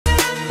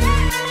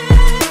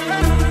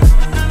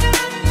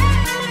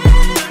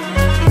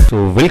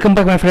So welcome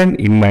back my friend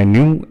in my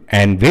new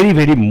and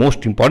very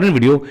most important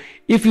video.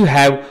 If you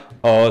have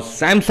a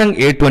Samsung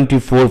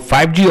A24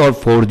 5G or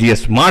 4G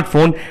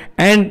smartphone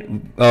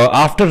and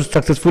after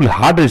successful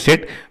hard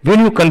reset, when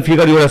you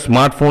configure your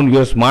smartphone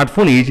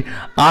is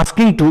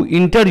asking to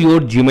enter your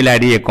Gmail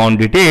ID account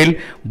detail,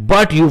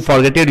 but you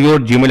forgetted your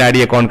Gmail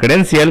ID account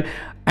credential.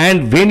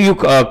 And when you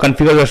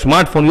configure your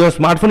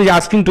smartphone is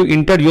asking to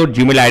enter your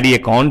Gmail ID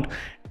account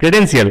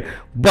credential,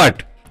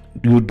 but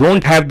you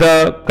don't have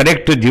the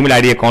correct Gmail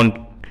ID account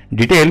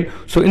detail.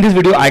 So in this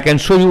video I can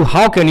show you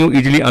how can you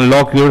easily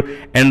unlock your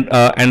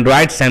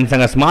Android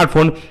Samsung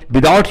smartphone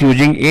without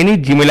using any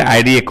Gmail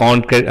ID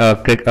account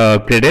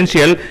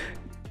credential,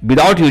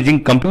 without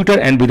using computer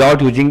and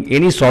without using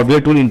any software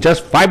tool. In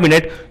just 5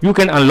 minutes you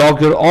can unlock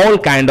your all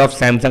kind of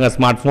Samsung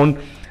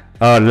smartphone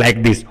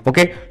like this.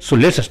 Okay, so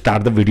let's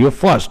start the video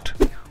first.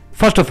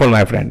 First of all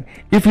my friend,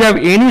 if you have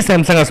any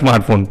Samsung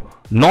smartphone,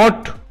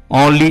 not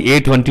only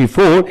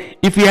A24,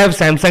 if you have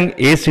Samsung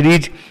A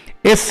series,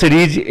 S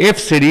series, F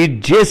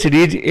series, J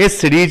series, S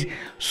series,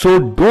 so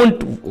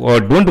don't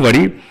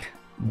worry,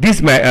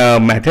 this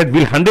method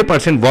will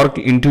 100% work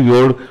into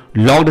your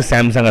logged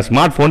Samsung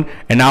smartphone,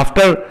 and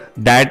after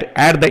that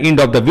at the end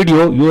of the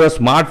video your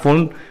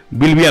smartphone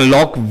will be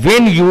unlocked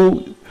when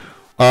you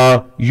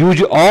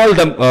use all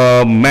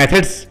the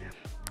methods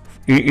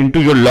into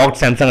your logged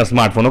Samsung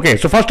smartphone. Okay,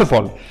 so first of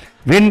all,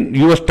 when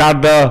you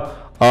start the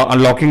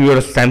unlocking your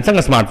Samsung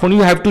smartphone,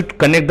 you have to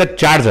connect the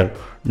charger,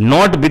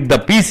 not with the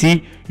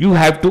PC. You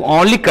have to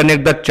only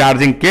connect the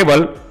charging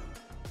cable.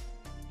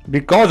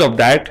 Because of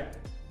that,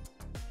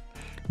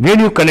 when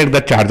you connect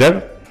the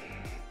charger,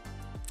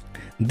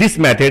 this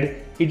method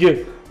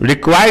is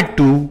required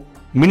to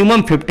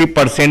minimum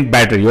 50%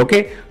 battery.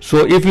 Okay,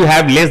 so if you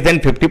have less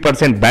than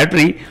 50%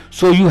 battery,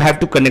 so you have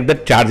to connect the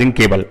charging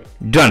cable.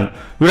 Done,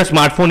 your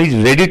smartphone is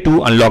ready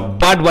to unlock.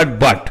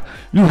 But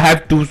you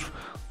have to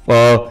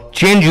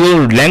change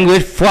your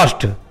language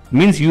first,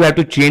 means you have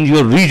to change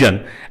your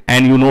region,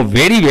 and you know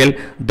very well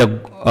the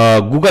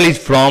Google is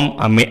from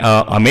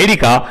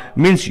America,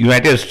 means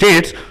United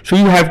States, so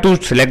you have to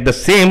select the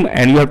same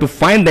and you have to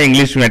find the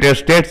English United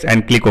States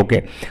and click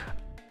OK.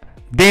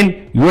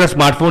 Then your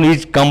smartphone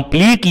is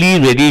completely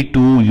ready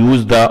to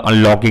use the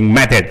unlocking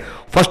method.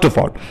 First of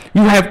all,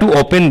 you have to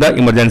open the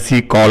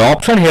emergency call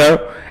option here,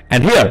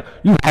 and here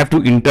you have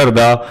to enter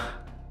the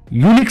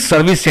unique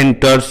service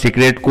center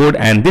secret code,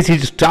 and this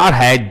is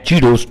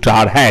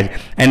 *0*#.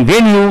 And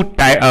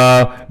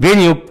when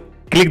you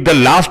click the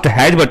last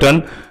hash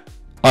button,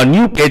 a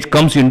new page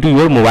comes into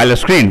your mobile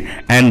screen,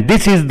 and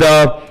this is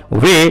the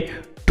way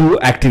to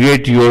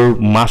activate your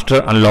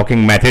master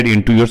unlocking method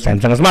into your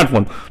Samsung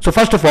smartphone. So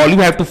first of all, you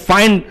have to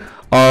find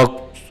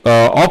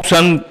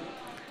option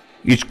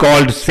is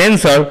called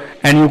sensor,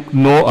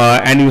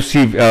 and you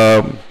see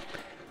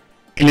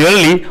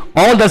clearly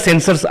all the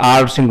sensors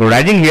are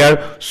synchronizing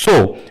here.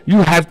 So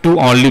you have to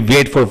only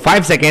wait for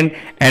 5 seconds,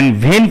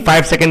 and when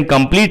 5 seconds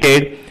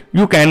completed,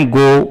 you can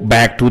go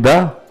back to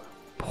the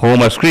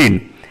home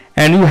screen,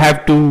 and you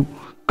have to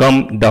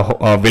come the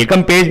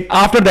welcome page.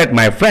 After that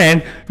my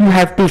friend, you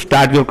have to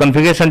start your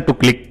configuration to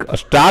click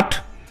start.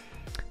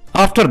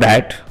 After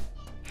that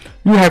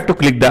you have to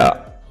click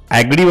the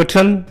agree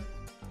button,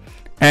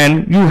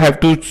 and you have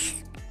to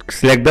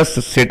select the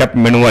setup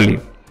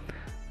manually.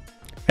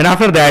 And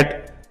after that,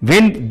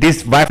 when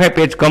this Wi-Fi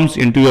page comes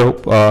into your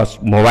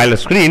mobile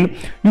screen,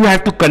 you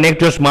have to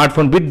connect your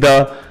smartphone with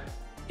the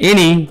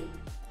any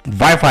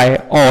Wi-Fi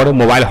or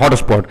mobile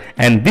hotspot,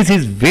 and this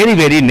is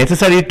very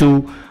necessary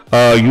to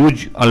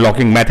use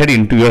unlocking method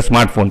into your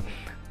smartphone.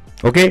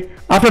 Okay,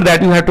 after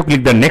that you have to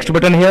click the next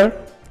button here,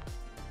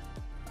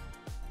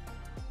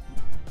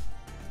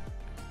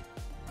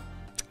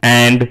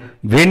 and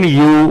when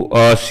you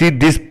see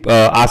this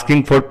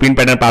asking for pin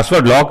pattern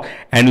password lock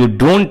and you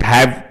don't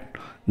have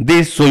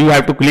this, so you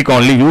have to click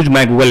only use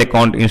my Google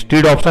account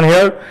instead option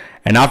here.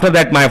 And after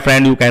that my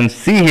friend, you can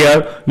see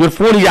here your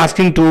phone is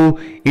asking to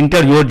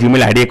enter your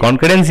Gmail ID account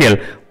credential,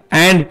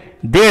 and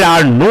there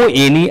are no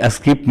any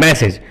skip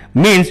message,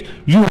 means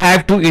you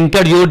have to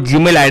enter your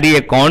Gmail ID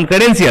account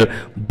credential.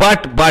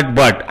 But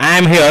I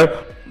am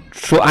here,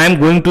 so I am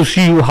going to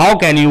see you how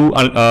can you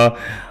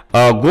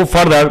go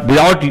further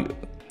without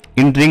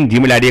entering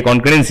Gmail ID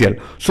account credential.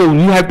 So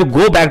you have to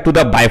go back to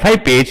the Wi-Fi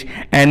page,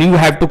 and you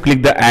have to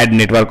click the add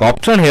network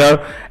option here,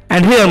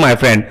 and here my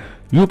friend,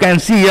 you can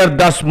see here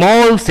the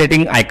small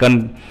setting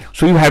icon,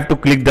 so you have to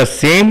click the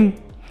same,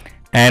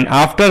 and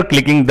after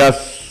clicking the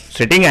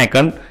setting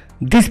icon,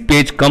 this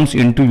page comes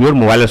into your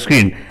mobile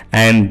screen,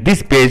 and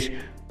this page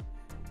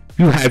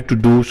you have to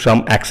do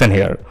some action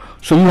here.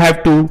 So you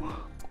have to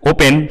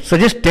open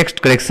suggest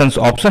text corrections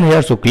option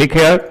here, so click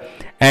here,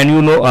 and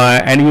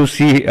and you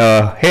see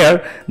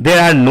here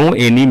there are no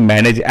any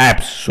manage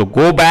apps. So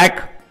go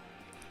back,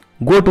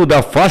 go to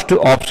the first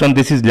option,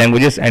 this is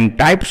languages and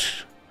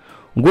types,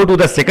 go to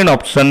the second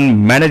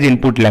option manage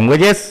input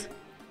languages,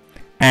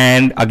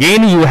 and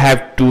again you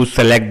have to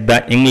select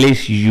the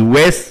English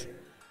US.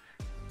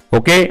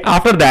 Okay,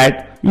 after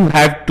that you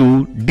have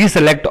to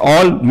deselect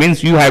all,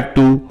 means you have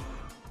to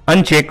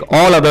uncheck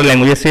all other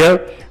languages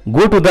here.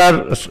 Go to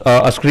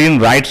the screen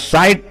right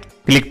side,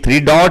 click three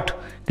dot,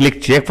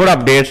 click check for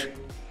updates,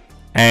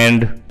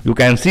 and you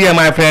can see here,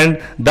 my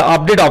friend, the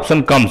update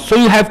option comes. So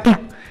you have to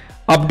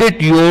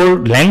update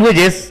your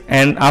languages,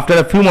 and after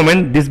a few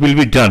moments this will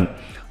be done.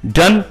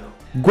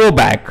 Go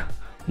back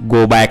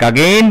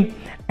again,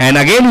 and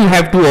again you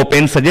have to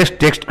open suggest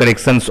text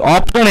corrections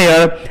option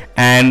here,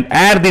 and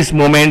at this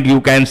moment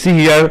you can see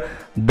here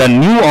the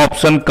new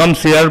option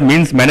comes here,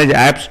 means manage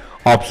apps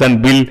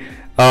option will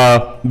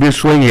be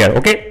showing here.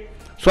 Okay,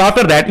 so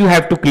after that you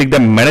have to click the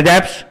manage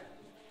apps,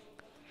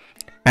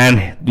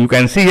 and you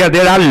can see here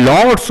there are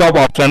lots of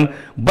options,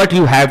 but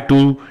you have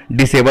to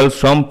disable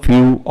some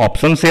few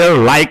options here,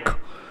 like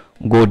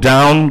go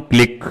down,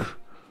 click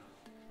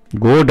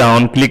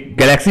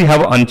Galaxy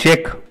Hub,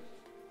 uncheck.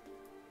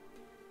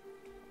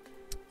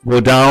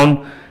 Go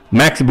down,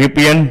 Max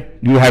VPN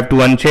you have to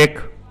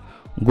uncheck.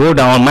 Go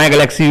down, My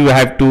Galaxy you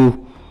have to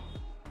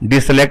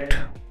deselect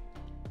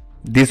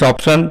this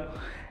option,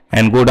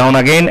 and go down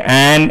again,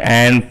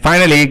 and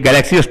finally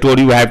Galaxy Store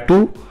you have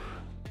to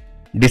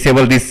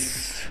disable this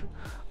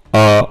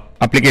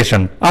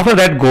application. After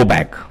that go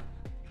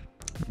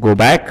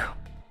back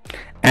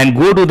and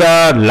go to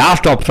the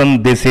last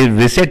option. This is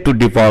reset to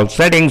default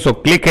settings, so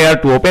click here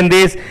to open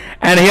this,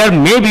 and here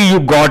maybe you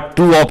got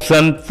 4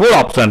 options.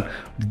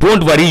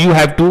 Don't worry, you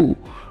have to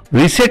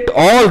reset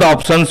all the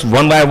options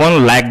one by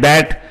one, like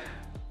that,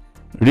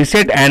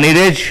 reset and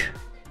erase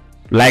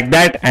like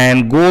that,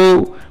 and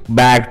go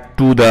back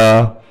to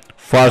the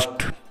first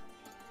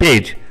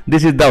page.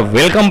 This is the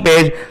welcome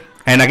page,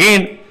 and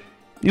again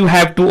you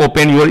have to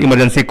open your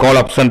emergency call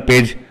option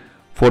page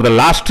for the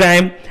last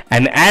time,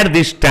 and at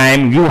this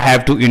time you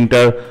have to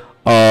enter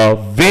a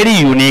very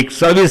unique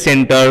Service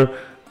Center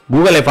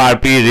Google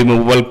FRP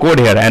removable code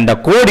here, and the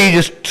code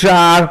is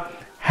star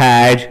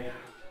hash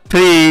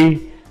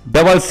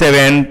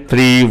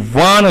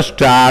 37731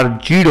 star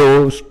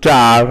 0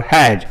 star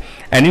hash,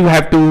 and you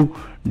have to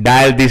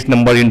dial this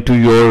number into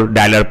your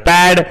dialer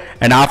pad,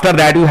 and after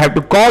that you have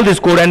to call this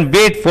code and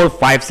wait for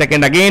 5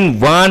 seconds again.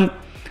 1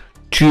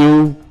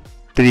 2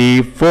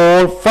 3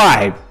 4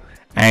 5,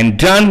 and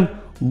done.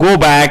 Go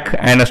back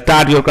and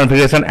start your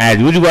configuration as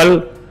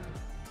usual,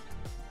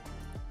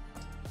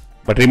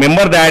 but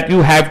remember that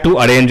you have to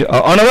arrange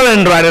another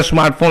Android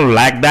smartphone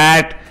like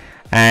that,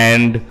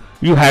 and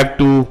you have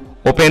to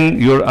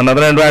open your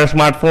another Android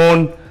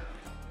smartphone,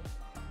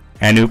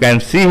 and you can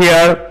see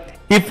here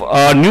if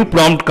a new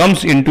prompt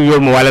comes into your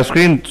mobile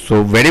screen,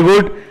 so very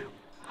good,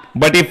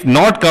 but if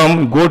not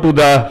come, go to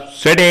the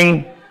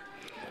setting,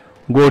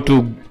 go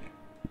to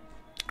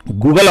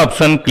Google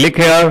option, click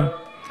here,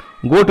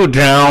 go to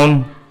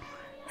down,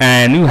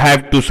 and you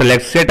have to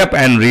select setup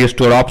and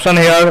restore option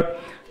here.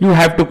 You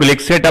have to click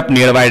setup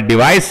nearby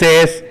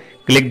devices,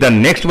 click the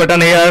next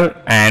button here,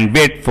 and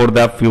wait for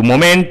the few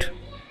moments.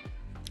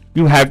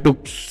 You have to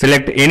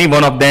select any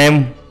one of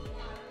them.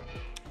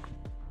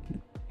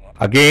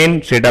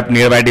 Again, setup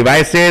nearby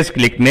devices,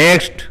 click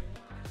next,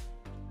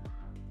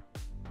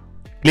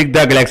 click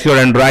the Galaxy or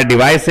Android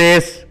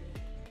devices,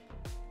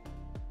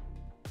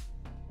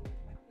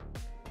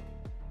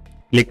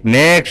 click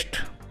next,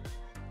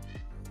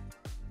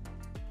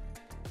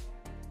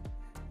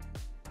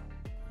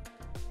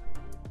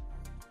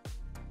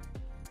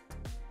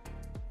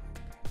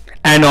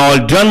 and all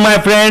done, my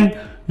friend.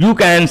 You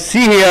can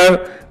see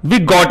here we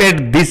got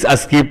it. This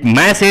skip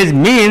message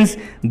means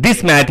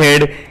this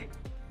method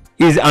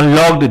is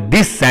unlocked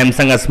this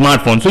Samsung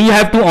smartphone. So you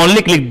have to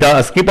only click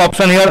the skip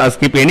option here,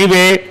 skip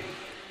anyway,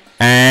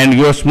 and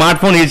your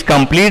smartphone is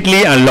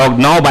completely unlocked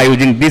now by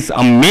using this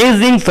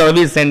amazing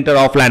Service Center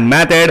offline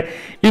method.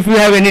 If you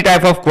have any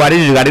type of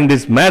queries regarding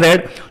this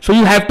method, so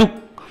you have to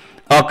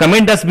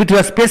comment us with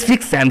your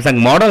specific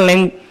Samsung model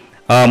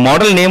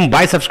name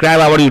by subscribe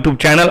our YouTube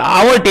channel.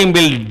 Our team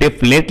will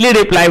definitely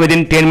reply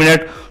within 10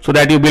 minutes, so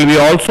that you will be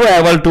also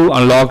able to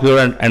unlock your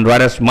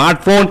Android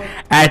smartphone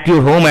at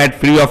your home at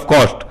free of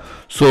cost.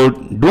 So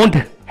don't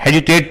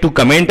hesitate to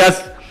comment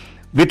us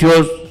with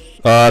your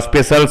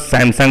special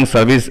Samsung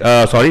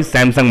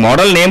Samsung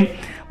model name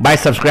by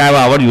subscribe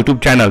our YouTube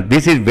channel.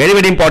 This is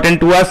very important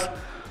to us.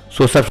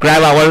 So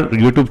subscribe our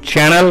YouTube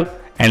channel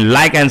and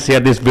like and share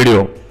this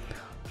video.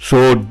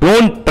 So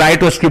don't try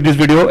to skip this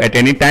video at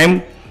any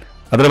time,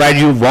 otherwise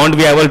you won't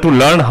be able to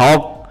learn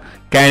how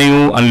can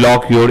you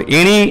unlock your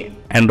any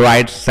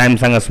Android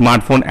Samsung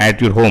smartphone at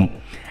your home.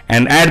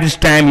 And at this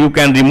time you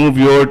can remove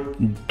your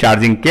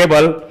charging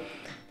cable,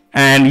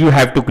 and you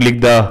have to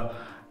click the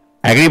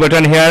agree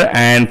button here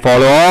and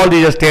follow all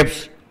these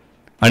steps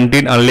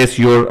unless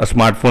your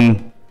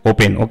smartphone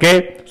open.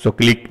 Okay, so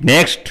click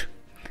next,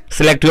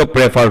 select your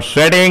preferred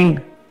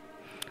setting,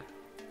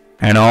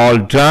 and all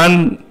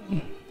done.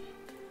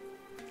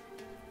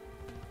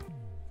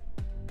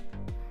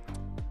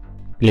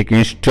 Click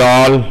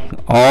install,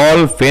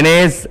 all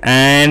finish,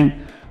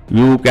 and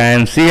you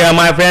can see here,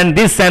 my friend,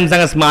 this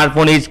Samsung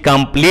smartphone is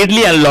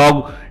completely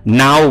unlocked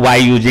now by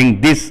using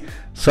this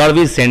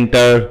Service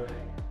Center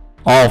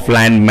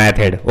offline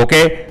method.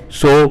 Okay,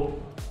 so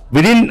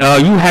within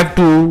you have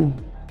to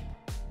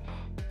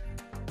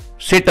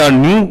set a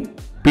new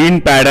pin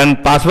pattern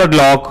password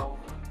lock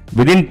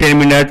within 10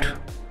 minutes.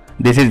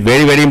 This is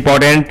very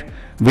important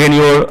when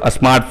your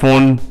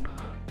smartphone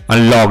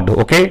unlocked.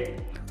 Okay,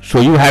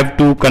 so you have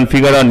to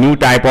configure a new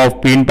type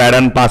of pin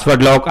pattern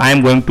password lock. I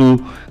am going to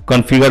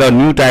configure a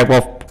new type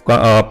of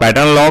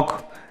pattern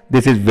lock.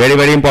 This is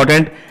very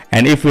important,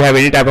 and if you have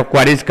any type of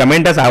queries,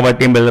 comment us. Our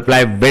team will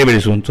reply very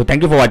soon. So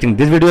thank you for watching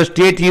this video.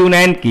 Stay tuned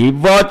and keep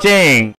watching.